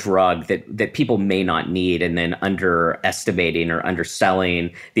sell a drug that people may not need, and then underestimating or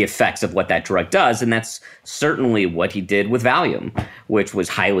underselling the effects of what that drug does. And that's certainly what he did with Valium, which was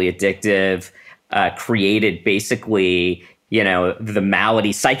highly addictive, created basically, the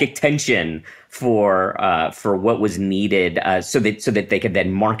malady, psychic tension for what was needed, so that they could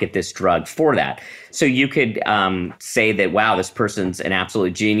then market this drug for that. So you could say that, wow, this person's an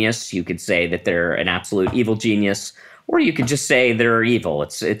absolute genius. You could say that they're an absolute evil genius, or you could just say they're evil.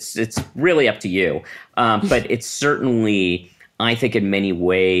 It's really up to you. But it's certainly, I think, in many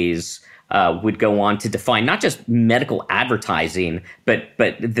ways, would go on to define not just medical advertising, but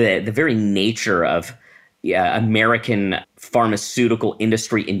the very nature of American pharmaceutical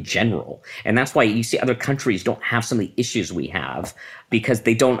industry in general. And that's why you see other countries don't have some of the issues we have, because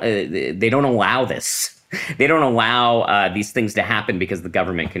they don't allow this. They don't allow these things to happen because the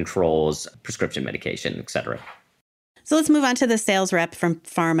government controls prescription medication, et cetera. So let's move on to the sales rep from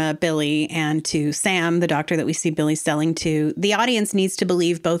Pharma, Billy, and to Sam, the doctor that we see Billy selling to. The audience needs to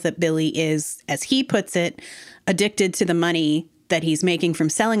believe both that Billy is, as he puts it, addicted to the money that he's making from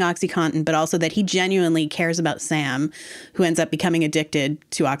selling OxyContin, but also that he genuinely cares about Sam, who ends up becoming addicted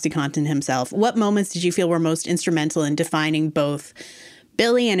to OxyContin himself. What moments did you feel were most instrumental in defining both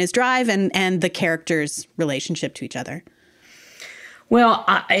Billy and his drive and the characters' relationship to each other? Well,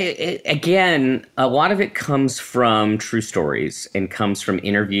 again, a lot of it comes from true stories and comes from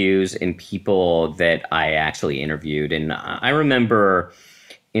interviews and people that I actually interviewed. And I remember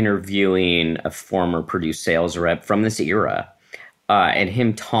interviewing a former Purdue sales rep from this era, and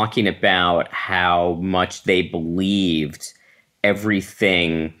him talking about how much they believed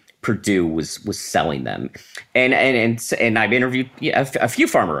everything Purdue was selling them. And I've interviewed a few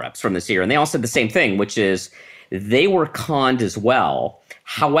pharma reps from this era, and they all said the same thing, which is they were conned as well.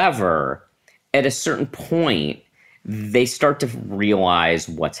 However, at a certain point, they start to realize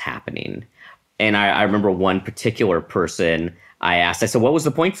what's happening. And I remember one particular person I said, what was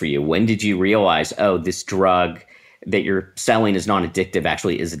the point for you? When did you realize, this drug that you're selling is non-addictive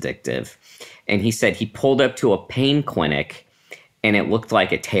actually is addictive? And he said he pulled up to a pain clinic and it looked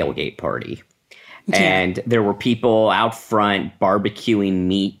like a tailgate party. Yeah. And there were people out front barbecuing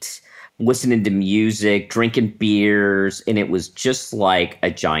meat, listening to music, drinking beers, and it was just like a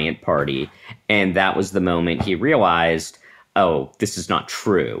giant party. And that was the moment he realized, this is not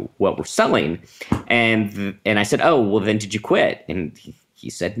true, what we're selling. And I said, well, then did you quit? And he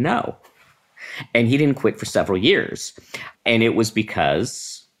said, no. And he didn't quit for several years. And it was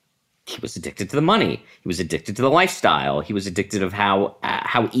because he was addicted to the money. He was addicted to the lifestyle. He was addicted of how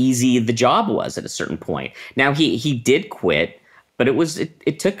easy the job was at a certain point. Now, he did quit, but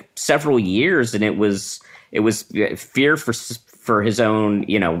it took several years, and it was fear for his own,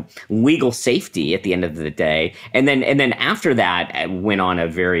 legal safety at the end of the day. And then after that, went on a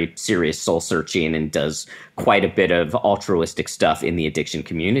very serious soul searching and does quite a bit of altruistic stuff in the addiction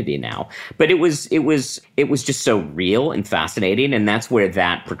community now. But it was just so real and fascinating, and that's where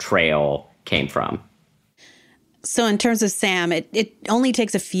that portrayal came from. So in terms of Sam, it only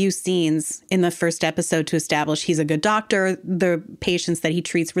takes a few scenes in the first episode to establish he's a good doctor. The patients that he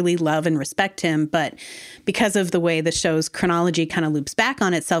treats really love and respect him. But because of the way the show's chronology kind of loops back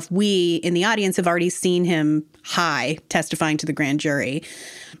on itself, we in the audience have already seen him high testifying to the grand jury.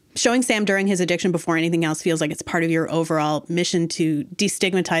 Showing Sam during his addiction before anything else feels like it's part of your overall mission to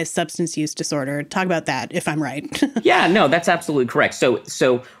destigmatize substance use disorder. Talk about that, if I'm right. Yeah, no, that's absolutely correct.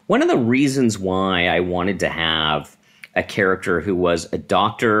 So one of the reasons why I wanted to have a character who was a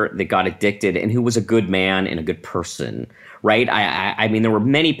doctor that got addicted and who was a good man and a good person, right? I mean, there were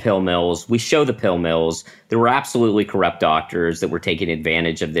many pill mills. We show the pill mills. There were absolutely corrupt doctors that were taking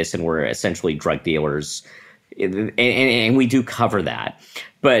advantage of this and were essentially drug dealers. And we do cover that.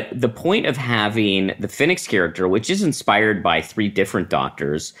 But the point of having the Phoenix character, which is inspired by 3 different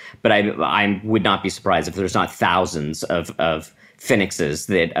doctors, but I would not be surprised if there's not thousands of Phoenixes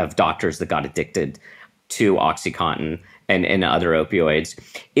of doctors that got addicted to OxyContin and other opioids,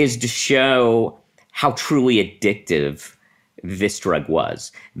 is to show how truly addictive this drug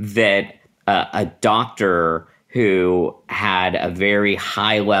was. That a doctor who had a very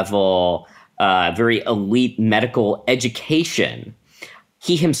high level, very elite medical education,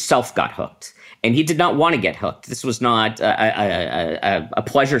 he himself got hooked, and he did not want to get hooked. This was not a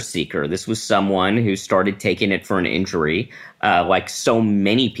pleasure seeker. This was someone who started taking it for an injury, like so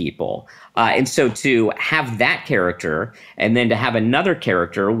many people. And so to have that character, and then to have another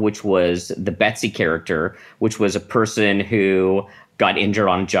character, which was the Betsy character, which was a person who got injured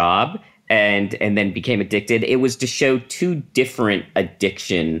on a job and then became addicted, it was to show 2 different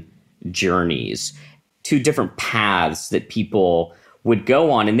addiction journeys, 2 different paths that people would go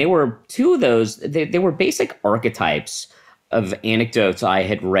on. And they were 2 of those, they were basic archetypes of anecdotes I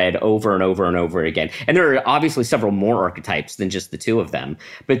had read over and over and over again. And there are obviously several more archetypes than just the 2 of them.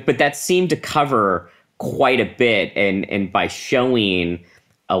 But that seemed to cover quite a bit. And by showing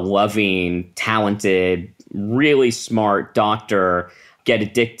a loving, talented, really smart doctor get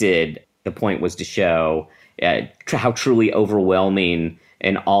addicted, the point was to show how truly overwhelming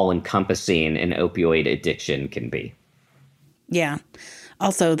and all-encompassing an opioid addiction can be. Yeah.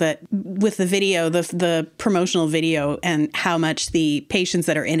 Also, that with the video, the promotional video, and how much the patients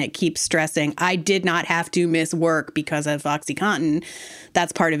that are in it keep stressing, I did not have to miss work because of OxyContin.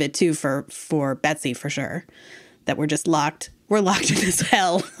 That's part of it too for Betsy, for sure. That we're locked in this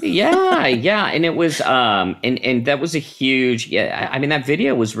hell. Yeah. And it was and that was a huge, I mean, that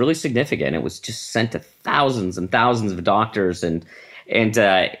video was really significant. It was just sent to thousands and thousands of doctors. And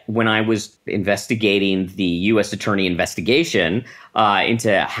when I was investigating the U.S. Attorney investigation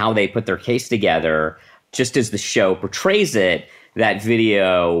into how they put their case together, just as the show portrays it, that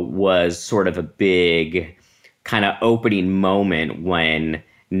video was sort of a big kind of opening moment when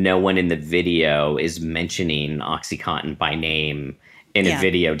no one in the video is mentioning OxyContin by name in a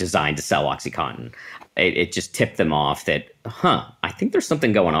video designed to sell OxyContin. It just tipped them off that, I think there's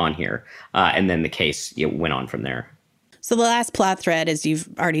something going on here. And then the case went on from there. So the last plot thread, as you've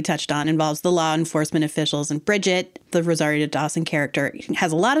already touched on, involves the law enforcement officials, and Bridget, the Rosario Dawson character,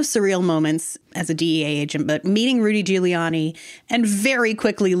 has a lot of surreal moments as a DEA agent, but meeting Rudy Giuliani and very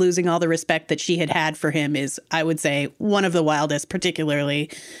quickly losing all the respect that she had for him is, I would say, one of the wildest, particularly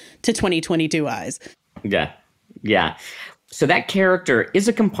to 2022 eyes. Yeah. So that character is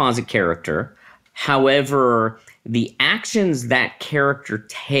a composite character. However, the actions that character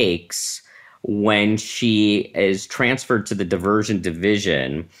takes when she is transferred to the diversion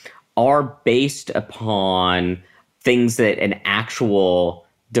division are based upon things that an actual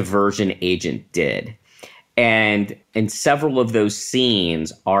diversion agent did. And several of those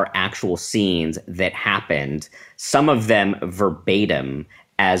scenes are actual scenes that happened, some of them verbatim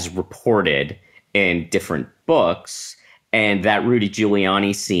as reported in different books. And that Rudy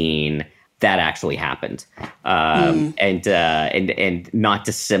Giuliani scene, that actually happened. And not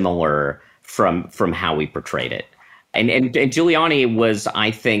dissimilar from how we portrayed it. And Giuliani was,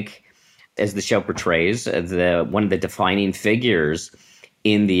 I think, as the show portrays, one of the defining figures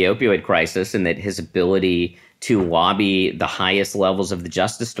in the opioid crisis, and that his ability to lobby the highest levels of the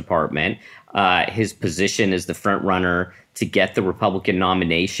Justice Department. His position as the front runner to get the Republican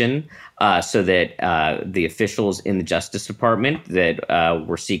nomination, so that the officials in the Justice Department that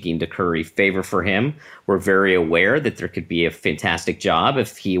were seeking to curry favor for him were very aware that there could be a fantastic job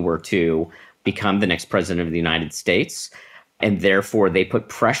if he were to become the next president of the United States. And therefore, they put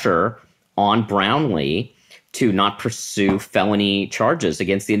pressure on Brownlee to not pursue felony charges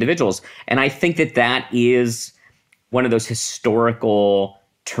against the individuals. And I think that that is one of those historical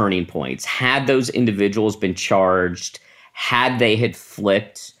turning points. Had those individuals been charged, had they had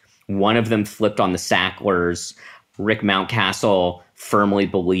flipped, one of them flipped on the Sacklers, Rick Mountcastle firmly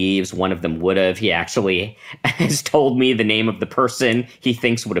believes one of them would have. He actually has told me the name of the person he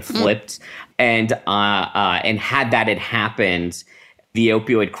thinks would have flipped. And had that had happened, the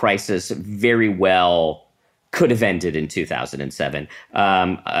opioid crisis very well could have ended in 2007.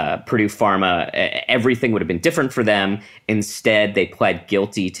 Purdue Pharma, everything would have been different for them. Instead, they pled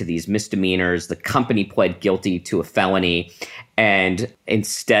guilty to these misdemeanors. The company pled guilty to a felony. And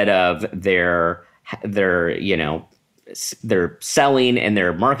instead of their selling and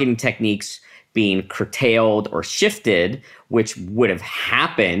their marketing techniques being curtailed or shifted, which would have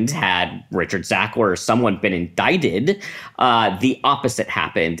happened had Richard Sackler or someone been indicted, the opposite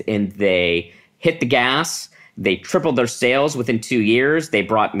happened. And they hit the gas. They tripled their sales within 2 years. They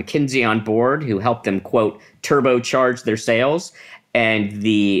brought McKinsey on board, who helped them, quote, turbocharge their sales. And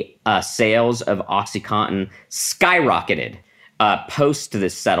the sales of OxyContin skyrocketed post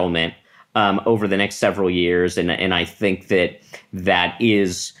this settlement over the next several years. And I think that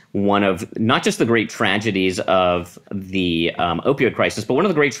is one of not just the great tragedies of the opioid crisis, but one of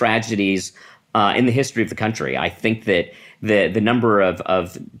the great tragedies in the history of the country. I think that the number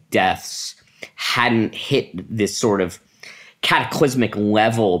of deaths hadn't hit this sort of cataclysmic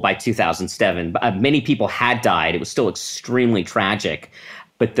level by 2007. Many people had died. It was still extremely tragic,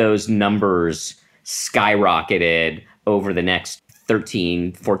 but those numbers skyrocketed over the next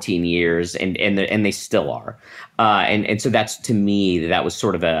 13, 14 years, and they still are. And so that's, to me, that was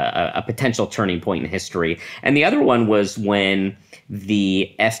sort of a potential turning point in history. And the other one was when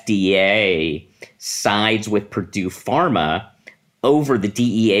the FDA sides with Purdue Pharma over the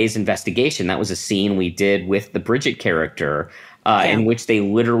DEA's investigation. That was a scene we did with the Bridget character, in which they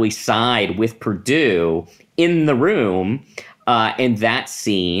literally side with Purdue in the room. And that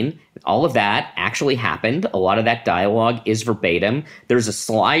scene, all of that actually happened. A lot of that dialogue is verbatim. There's a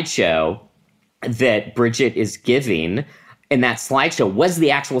slideshow that Bridget is giving, and that slideshow was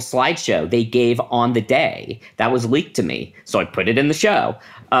the actual slideshow they gave on the day. That was leaked to me, so I put it in the show.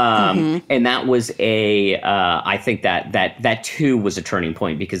 And that was I think that too was a turning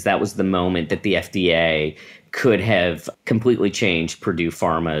point, because that was the moment that the FDA could have completely changed Purdue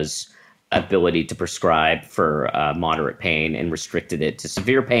Pharma's ability to prescribe for moderate pain and restricted it to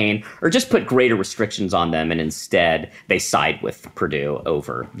severe pain, or just put greater restrictions on them. And instead they side with Purdue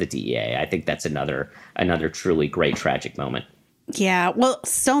over the DEA. I think that's another truly great tragic moment. Yeah, well,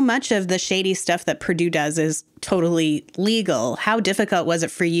 so much of the shady stuff that Purdue does is totally legal. How difficult was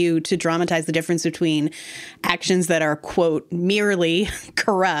it for you to dramatize the difference between actions that are, quote, merely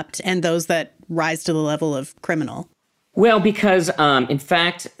corrupt and those that rise to the level of criminal? Well, because in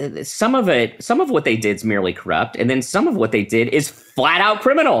fact, some of what they did is merely corrupt, and then some of what they did is flat out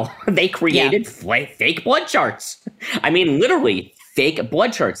criminal. They created fake blood charts. I mean, literally fake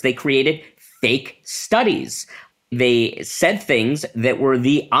blood charts. They created fake studies. They said things that were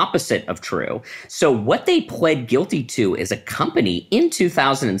the opposite of true. So what they pled guilty to as a company in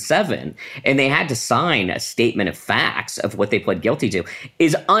 2007, and they had to sign a statement of facts of what they pled guilty to,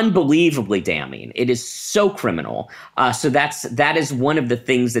 is unbelievably damning. It is so criminal. So that is one of the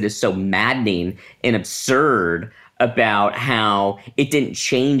things that is so maddening and absurd about how it didn't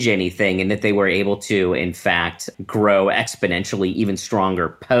change anything, and that they were able to, in fact, grow exponentially even stronger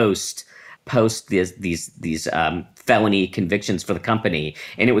post these felony convictions for the company.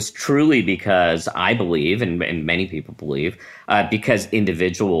 And it was truly because I believe, and many people believe, because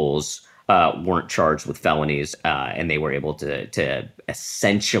individuals weren't charged with felonies, and they were able to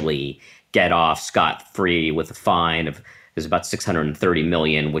essentially get off scot-free with a fine of, it was about $630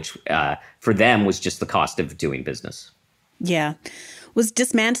 million, which for them was just the cost of doing business. Yeah. Was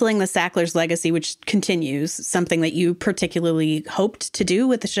dismantling the Sacklers' legacy, which continues, something that you particularly hoped to do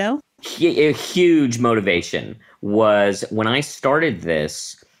with the show? A huge motivation was when I started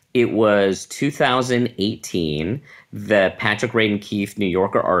this, it was 2018. The Patrick Radden Keefe New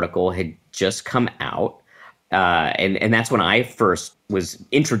Yorker article had just come out. And that's when I first was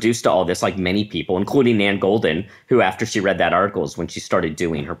introduced to all this, like many people, including Nan Golden, who after she read that article is when she started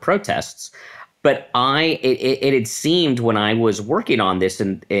doing her protests. But it had seemed when I was working on this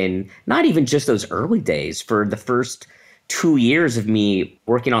in not even just those early days, for the first 2 years of me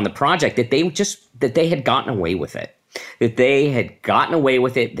working on the project, that they had gotten away with it. That they had gotten away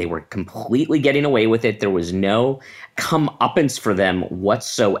with it. They were completely getting away with it. There was no comeuppance for them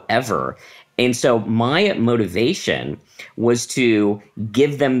whatsoever. And so my motivation was to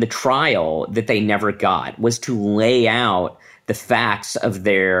give them the trial that they never got, was to lay out the facts of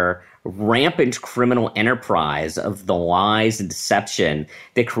their rampant criminal enterprise, of the lies and deception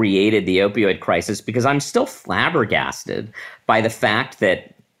that created the opioid crisis, because I'm still flabbergasted by the fact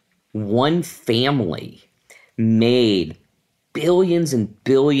that one family made billions and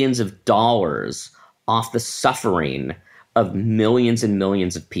billions of dollars off the suffering of millions and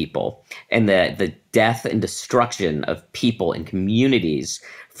millions of people, and the death and destruction of people and communities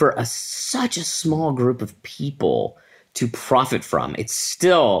for such a small group of people to profit from. It's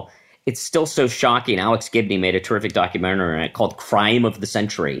still so shocking. Alex Gibney made a terrific documentary on it called Crime of the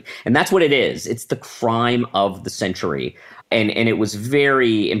Century. And that's what it is. It's the crime of the century. And it was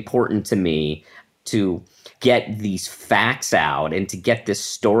very important to me to get these facts out and to get this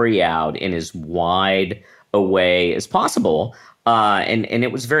story out in as wide a way as possible. And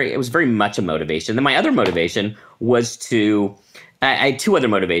it was very much a motivation. Then my other motivation was I had two other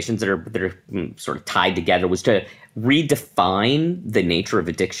motivations that are sort of tied together, was to redefine the nature of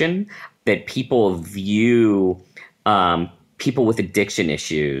addiction, that people view people with addiction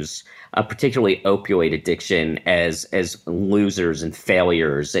issues, particularly opioid addiction, as losers and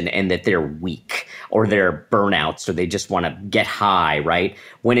failures, and that they're weak or they're burnouts or they just want to get high, right?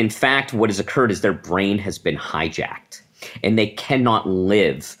 When in fact what has occurred is their brain has been hijacked and they cannot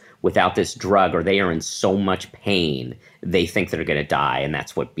live without this drug, or they are in so much pain they think they're going to die, and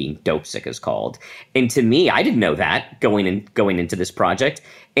that's what being dope sick is called. And to me, I didn't know that going into this project,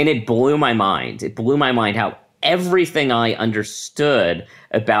 and it blew my mind. It blew my mind how everything I understood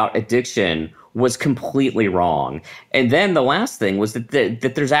about addiction was completely wrong. And then the last thing was that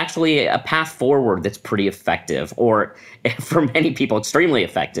there's actually a path forward that's pretty effective, or for many people, extremely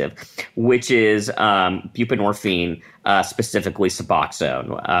effective, which is buprenorphine, specifically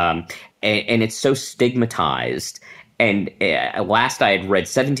Suboxone. And it's so stigmatized. And last I had read,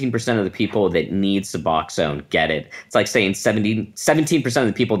 17% of the people that need Suboxone get it. It's like saying 17% of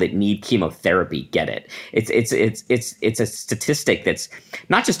the people that need chemotherapy get it. It's a statistic that's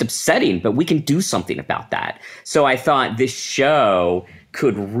not just upsetting, but we can do something about that. So I thought this show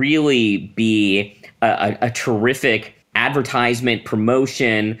could really be a terrific advertisement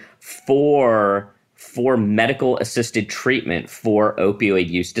promotion for medical-assisted treatment for opioid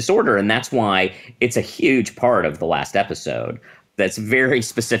use disorder. And that's why it's a huge part of the last episode that's very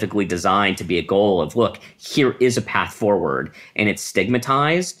specifically designed to be a goal of, look, here is a path forward, and it's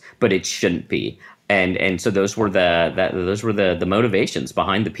stigmatized, but it shouldn't be. And so those were the motivations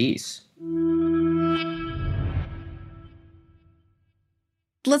behind the piece.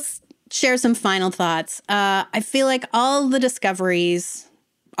 Let's share some final thoughts. I feel like all the discoveries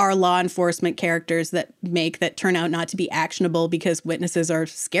are law enforcement characters that turn out not to be actionable because witnesses are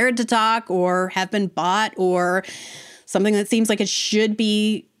scared to talk or have been bought, or something that seems like it should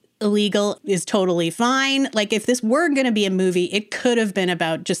be illegal is totally fine. Like, if this were going to be a movie, it could have been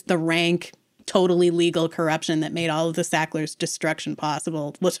about just the rank, totally legal corruption that made all of the Sacklers' destruction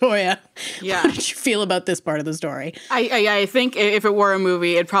possible. LaToya, yeah. How did you feel about this part of the story? I think if it were a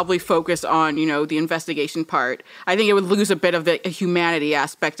movie, it'd probably focus on, the investigation part. I think it would lose a bit of the humanity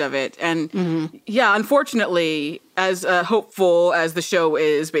aspect of it. And yeah, unfortunately, as hopeful as the show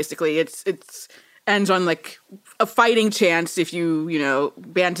is, basically, it's ends on like a fighting chance if you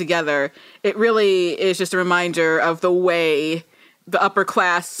band together. It really is just a reminder of the way the upper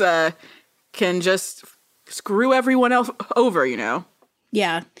class can just screw everyone else over,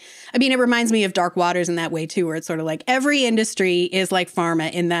 Yeah. I mean, it reminds me of Dark Waters in that way, too, where it's sort of like every industry is like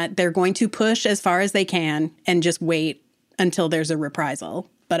pharma in that they're going to push as far as they can and just wait until there's a reprisal.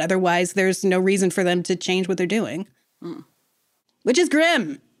 But otherwise, there's no reason for them to change what they're doing, which is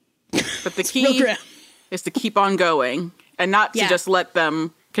grim. But the key is to keep on going and not to just let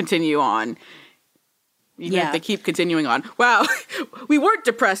them continue on. Even if they keep continuing on. Wow, we weren't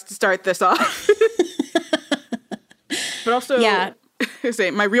depressed to start this off. But also,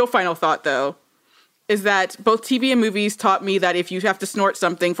 my real final thought, though, is that both TV and movies taught me that if you have to snort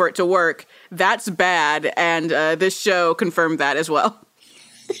something for it to work, that's bad. And this show confirmed that as well.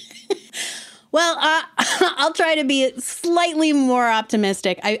 Well, I'll try to be slightly more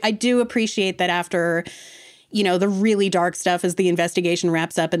optimistic. I do appreciate that after the really dark stuff as the investigation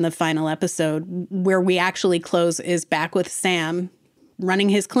wraps up in the final episode, where we actually close is back with Sam running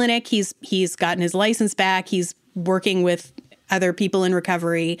his clinic. He's gotten his license back. He's working with other people in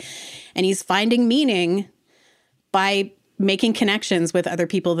recovery, and he's finding meaning by making connections with other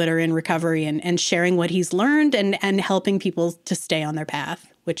people that are in recovery and sharing what he's learned and helping people to stay on their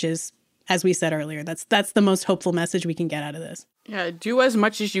path, which is, as we said earlier, that's the most hopeful message we can get out of this. Yeah, do as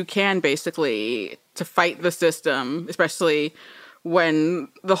much as you can, basically, to fight the system, especially when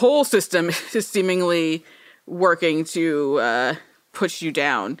the whole system is seemingly working to push you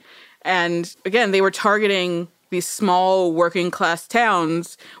down. And again, they were targeting these small working class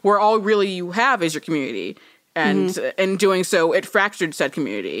towns where all really you have is your community. And in doing so, it fractured said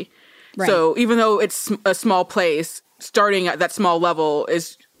community. Right. So even though it's a small place, starting at that small level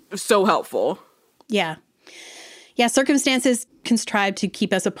is so helpful. Yeah. Yeah, circumstances contrive to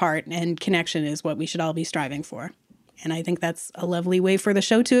keep us apart, and connection is what we should all be striving for. And I think that's a lovely way for the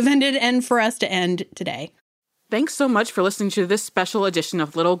show to have ended and for us to end today. Thanks so much for listening to this special edition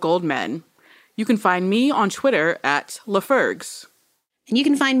of Little Gold Men. You can find me on Twitter at LaFergs. And you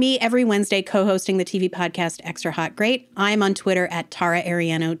can find me every Wednesday co-hosting the TV podcast Extra Hot Great. I'm on Twitter at Tara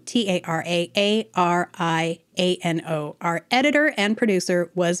Ariano, Taraariano. Our editor and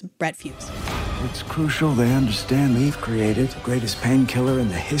producer was Brett Fuse. It's crucial they understand we've created the greatest painkiller in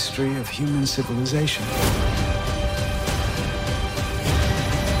the history of human civilization.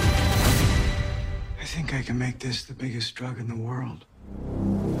 I think I can make this the biggest drug in the world.